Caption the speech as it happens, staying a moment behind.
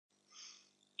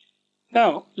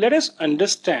Now let us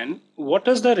understand what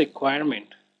is the requirement.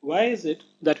 Why is it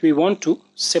that we want to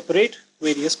separate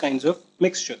various kinds of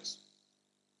mixtures,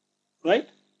 right?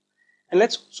 And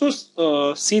let's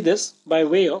also see this by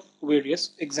way of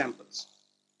various examples.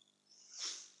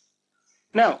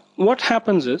 Now what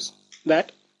happens is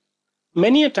that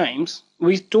many a times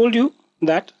we told you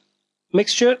that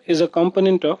mixture is a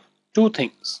component of two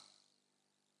things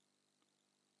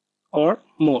or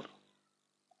more.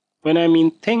 When I mean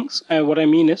things, what I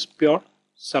mean is pure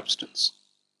substance,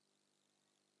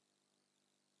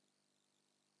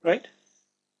 right?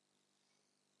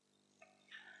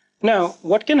 Now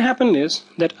what can happen is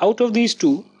that out of these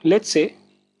two, let's say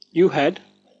you had,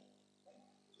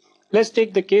 let's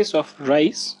take the case of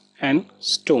rice and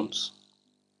stones.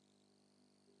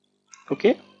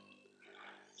 Okay,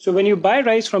 so when you buy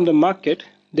rice from the market,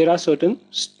 there are certain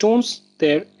stones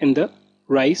there in the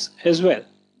rice as well.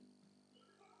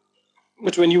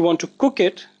 But when you want to cook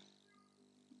it,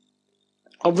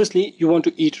 obviously you want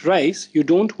to eat rice, you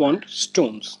don't want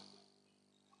stones.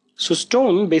 So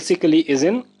stone basically is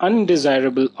an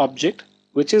undesirable object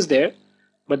which is there,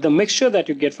 but the mixture that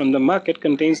you get from the market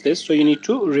contains this, so you need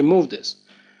to remove this.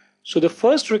 So the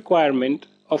first requirement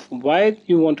of why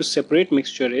you want to separate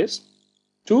mixture is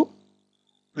to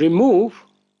remove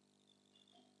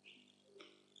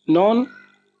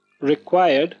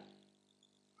non-required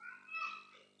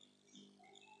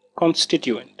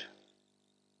constituent.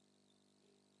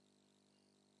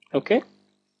 Okay,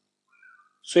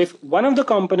 so if one of the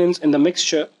components in the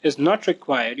mixture is not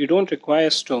required, you don't require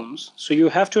stones, so you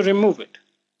have to remove it.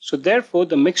 So therefore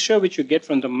the mixture which you get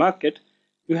from the market,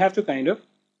 you have to kind of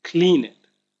clean it,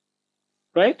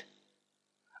 right?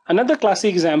 Another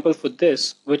classic example for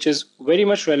this, which is very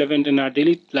much relevant in our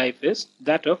daily life, is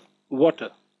that of water,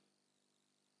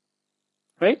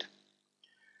 right?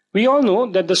 We all know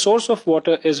that the source of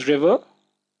water is river,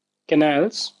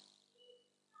 canals,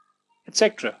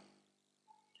 etc.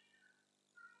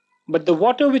 But the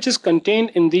water which is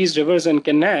contained in these rivers and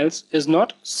canals is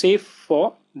not safe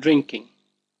for drinking.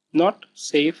 Not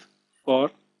safe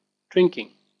for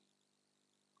drinking.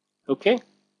 Okay?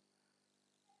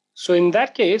 So in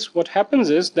that case, what happens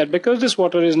is that because this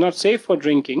water is not safe for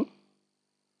drinking,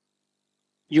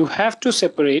 you have to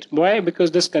separate. Why?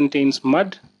 Because this contains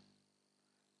mud.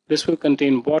 This will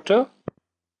contain water.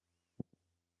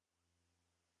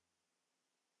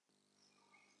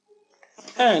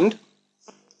 And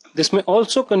this may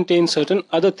also contain certain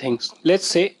other things. Let's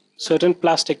say certain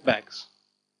plastic bags.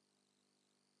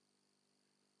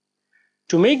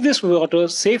 To make this water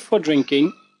safe for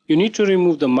drinking, you need to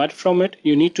remove the mud from it.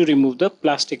 You need to remove the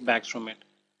plastic bags from it.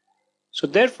 So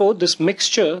therefore, this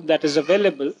mixture that is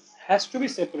available has to be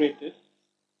separated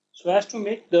so as to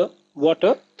make the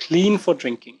water clean for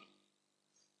drinking.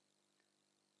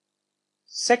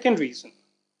 Second reason,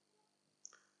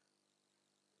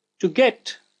 to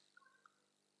get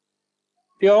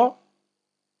pure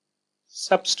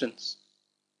substance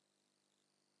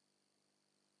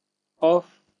of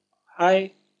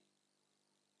high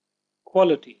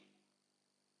quality.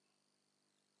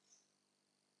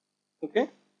 Okay.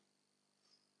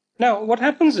 Now what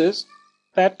happens is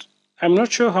that, I'm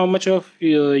not sure how much of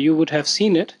you would have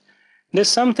seen it, there's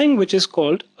something which is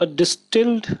called a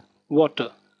distilled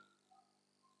water.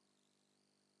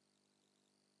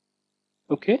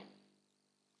 Okay.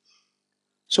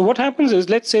 So what happens is,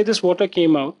 let's say this water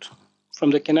came out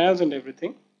from the canals and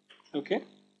everything. Okay.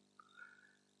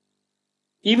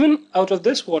 Even out of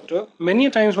this water, many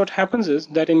times what happens is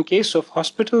that in case of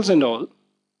hospitals and all,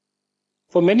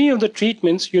 for many of the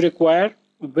treatments you require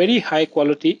very high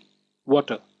quality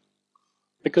water,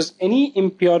 because any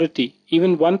impurity,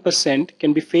 even 1%,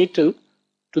 can be fatal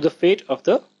to the fate of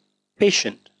the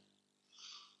patient.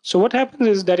 So what happens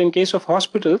is that in case of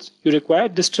hospitals, you require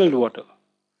distilled water.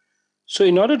 So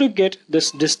in order to get this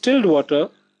distilled water,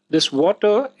 this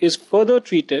water is further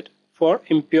treated for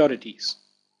impurities.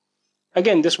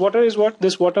 Again, this water is what?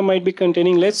 This water might be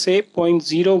containing, let's say,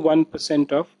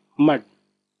 0.01% of mud.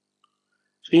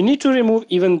 So you need to remove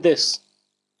even this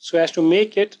so as to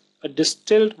make it a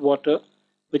distilled water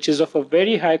which is of a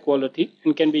very high quality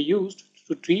and can be used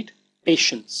to treat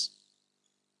patients.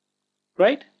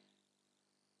 Right?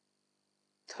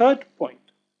 Third point.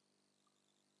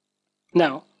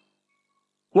 Now,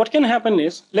 what can happen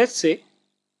is, let's say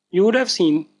you would have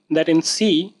seen that in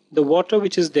sea, the water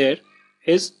which is there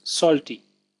is salty.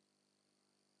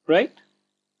 Right?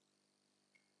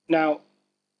 Now,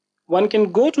 one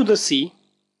can go to the sea,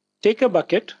 take a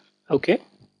bucket, okay,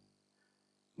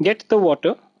 get the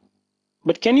water,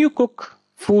 but can you cook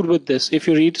food with this if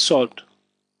you read salt?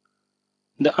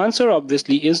 The answer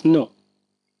obviously is no.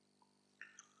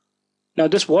 Now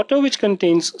this water which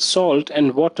contains salt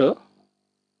and water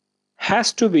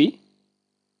has to be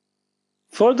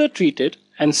further treated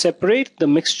and separate the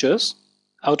mixtures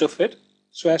out of it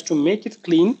so as to make it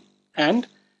clean and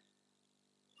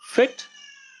fit,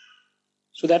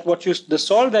 so that the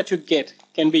salt that you get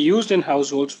can be used in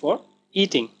households for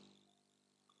eating,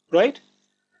 right?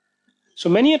 So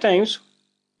many a times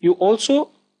you also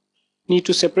need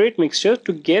to separate mixture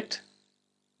to get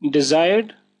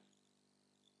desired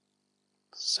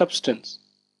substance,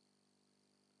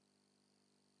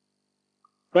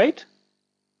 right?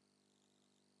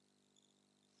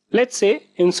 Let's say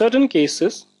in certain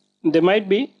cases there might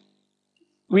be,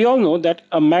 we all know that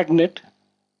a magnet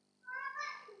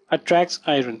attracts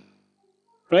iron,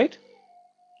 right?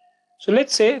 So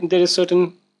let's say there is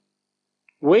certain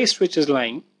waste which is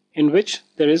lying in which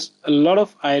there is a lot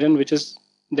of iron which is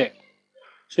there.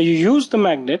 So you use the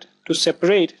magnet to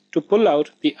separate, to pull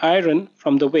out the iron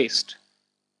from the waste,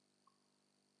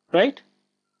 right?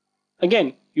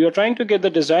 Again, you are trying to get the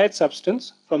desired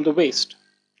substance from the waste.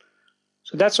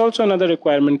 So that's also another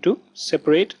requirement to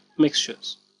separate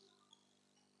mixtures,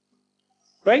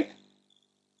 right?